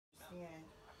And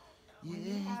Yeah, when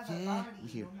you have a yeah. body, We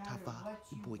here, no top matter 5. what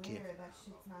Your you boy wear, Kev. that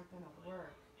shit's not gonna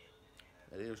work.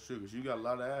 That is true, because you got a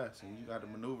lot of ass, and you got to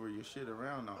maneuver your shit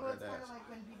around all Well, that it's kind ass. of like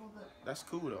when people look. That's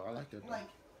cool, though. I like that, though.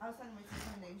 Like, I was talking to my sister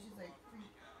one day, she's like,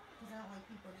 because I don't like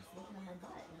people just looking at my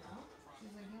butt, you know?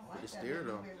 She's like, you don't like It's that, there, but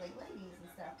you though. wear like leggings and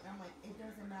stuff. And I'm like, it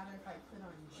doesn't matter if I put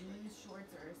on jeans,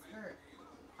 shorts, or a skirt.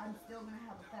 I'm still gonna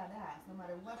have a fat ass, no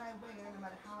matter what I wear, no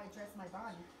matter how I dress my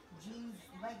body. Jeans,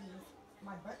 leggings,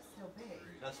 my butt's still big.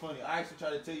 That's funny. I actually try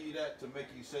to tell you that to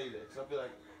make you say that. Because I feel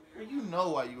like, girl, you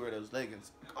know why you wear those leggings.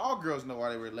 All girls know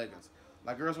why they wear leggings.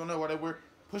 Like, girls want to know why they wear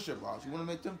push-up bras. You want to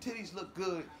make them titties look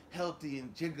good, healthy,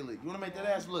 and jiggly. You want to make that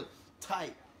ass look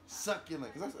tight,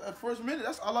 succulent. Because at first minute,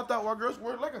 that's all I thought why girls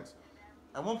wear leggings.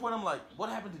 At one point, I'm like, what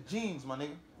happened to jeans, my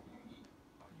nigga?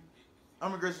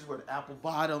 I'm girls just wear the apple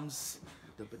bottoms,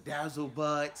 the bedazzle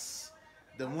butts,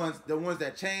 the ones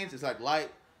that change. It's like light,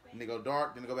 and they go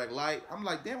dark, then they go back light. I'm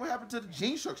like, damn, what happened to the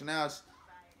jean structure? Now it's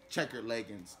checkered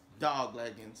leggings, dog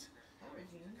leggings,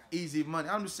 easy money.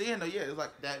 I'm just saying though, yeah, it's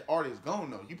like that art is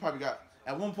gone though. You probably got,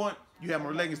 at one point, you had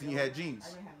more leggings than you had jeans. I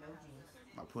didn't have no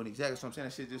jeans. My point exactly. So I'm saying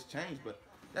that shit just changed, but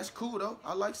that's cool though.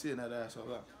 I like seeing that ass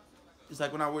all out. It's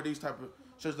like when I wear these type of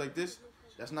shirts like this,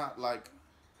 that's not like,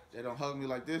 they don't hug me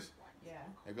like this. Yeah.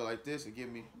 They go like this and give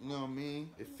me, you know what I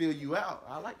mean? It fill you out.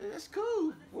 I like that. That's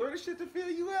cool. Wear the shit to fill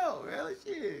you out, really.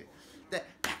 Shit. That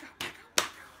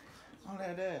on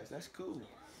that ass. That's cool.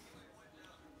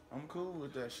 I'm cool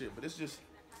with that shit, but it's just,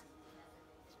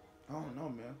 I don't know,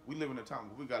 man. We live in a time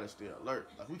where we gotta stay alert.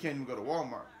 Like we can't even go to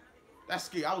Walmart. That's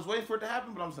scary. I was waiting for it to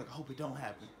happen, but I was like, I hope it don't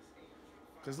happen.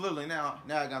 Cause literally now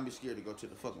I gotta be scared to go to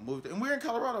the fucking movie theater. And we're in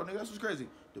Colorado, nigga. That's what's crazy.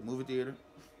 The movie theater,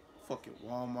 fucking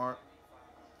Walmart,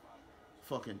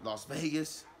 fucking Las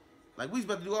Vegas. Like we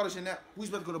about to do all this shit now. We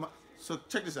about to go to so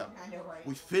check this out. I know, right?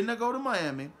 We finna go to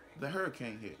Miami. The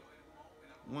hurricane hit.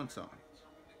 One time.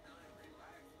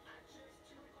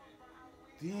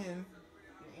 Then Your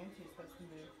auntie's supposed to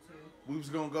move too. we was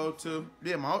gonna go to,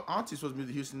 yeah, my auntie's supposed to move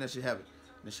to Houston. That she have it.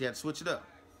 Then she had to switch it up.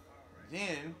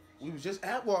 Then we was just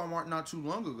at Walmart not too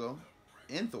long ago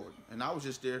in Thornton, and I was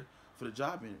just there for the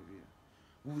job interview.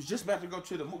 We was just about to go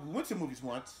to the movie. We went to movies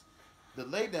once, the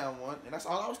lay down one, and that's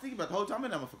all I was thinking about the whole time in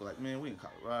that motherfucker. Like, man, we in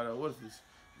Colorado. What if this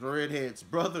redhead's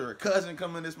brother or cousin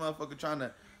come in this motherfucker trying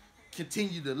to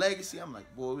continue the legacy? I'm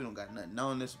like, boy, we don't got nothing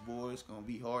on this, boy. It's gonna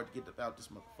be hard to get out this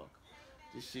motherfucker.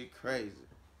 This shit crazy.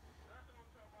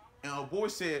 And a boy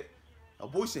said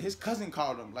his cousin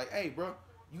called him like, hey, bro,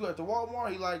 you at the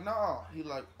Walmart? He like, nah. He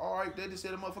like, all right, they just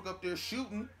said a motherfucker up there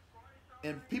shooting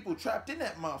and people trapped in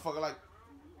that motherfucker. Like,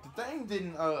 the thing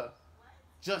didn't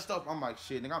just up. I'm like,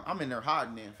 shit, nigga, I'm in there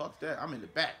hiding then. Fuck that. I'm in the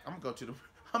back.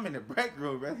 I'm in the break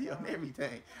room, ready on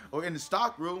everything. Or in the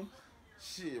stock room.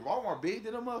 Shit, Walmart big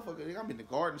to the motherfucker. Nigga, I'm in the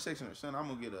garden section or something. I'm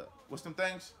gonna get what's them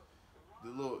things?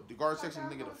 The garden section,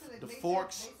 nigga, the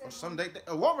forks or something.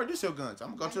 Walmart do sell guns.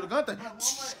 I'm gonna go to the gun thing.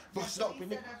 Bust it open,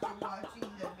 nigga. After watching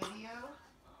the video,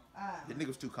 The nigga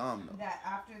was too calm though. that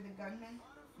after the gunman,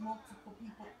 multiple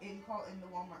people in the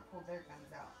Walmart pulled their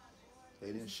guns out. They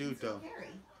didn't shoot though. Scary.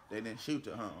 They didn't shoot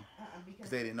though, huh? Because Cause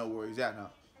they didn't know where he's at, huh?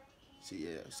 See,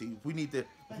 yeah. See, we need to. If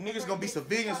but niggas gonna be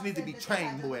civilians, need to be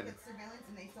trained more. better. Surveillance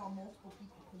and they saw multiple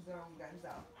people pull their own guns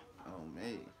out. Oh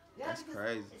man, Yeah, that's because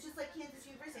crazy. It's just like Kansas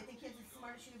University. I think Kansas is the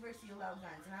smartest university allowed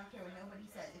guns, and I don't care what nobody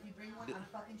says. If you bring one, I'm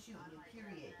fucking shooting you.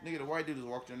 Period. Nigga, the white dude just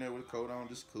walked in there with a coat on,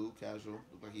 just cool, casual.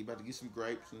 Looked like he about to get some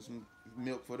grapes and some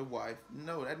milk for the wife.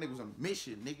 No, that nigga was on a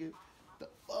mission, nigga. The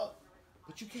fuck?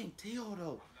 But you can't tell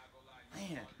though,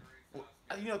 man. Well,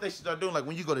 you know what they should start doing? Like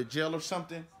when you go to jail or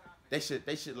something, they should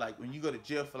like when you go to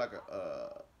jail for like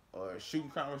or a shooting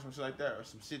crime or some shit like that or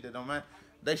some shit that don't matter.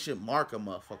 They should mark a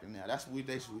motherfucker now. That's what we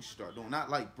should start doing. Not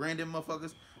like branding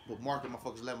motherfuckers, but marking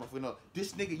motherfuckers. Let motherfuckers know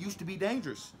this nigga used to be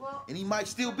dangerous, and he might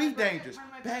still be dangerous.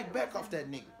 Back off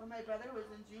that nigga. When my brother was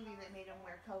in juvie, they made him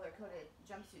wear color-coded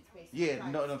jumpsuits, basically. Yeah,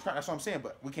 no, that's what I'm saying.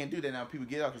 But we can't do that now. People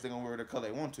get out because they're gonna wear the color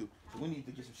they want to. So we need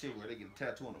to get some shit where they get a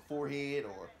tattoo on the forehead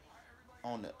or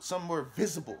on somewhere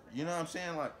visible. You know what I'm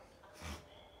saying? Like,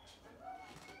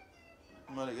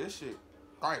 my nigga, this shit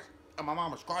crazy. And my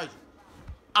mama's crazy.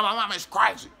 And my mama's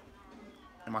crazy.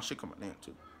 And my shit coming in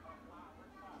too.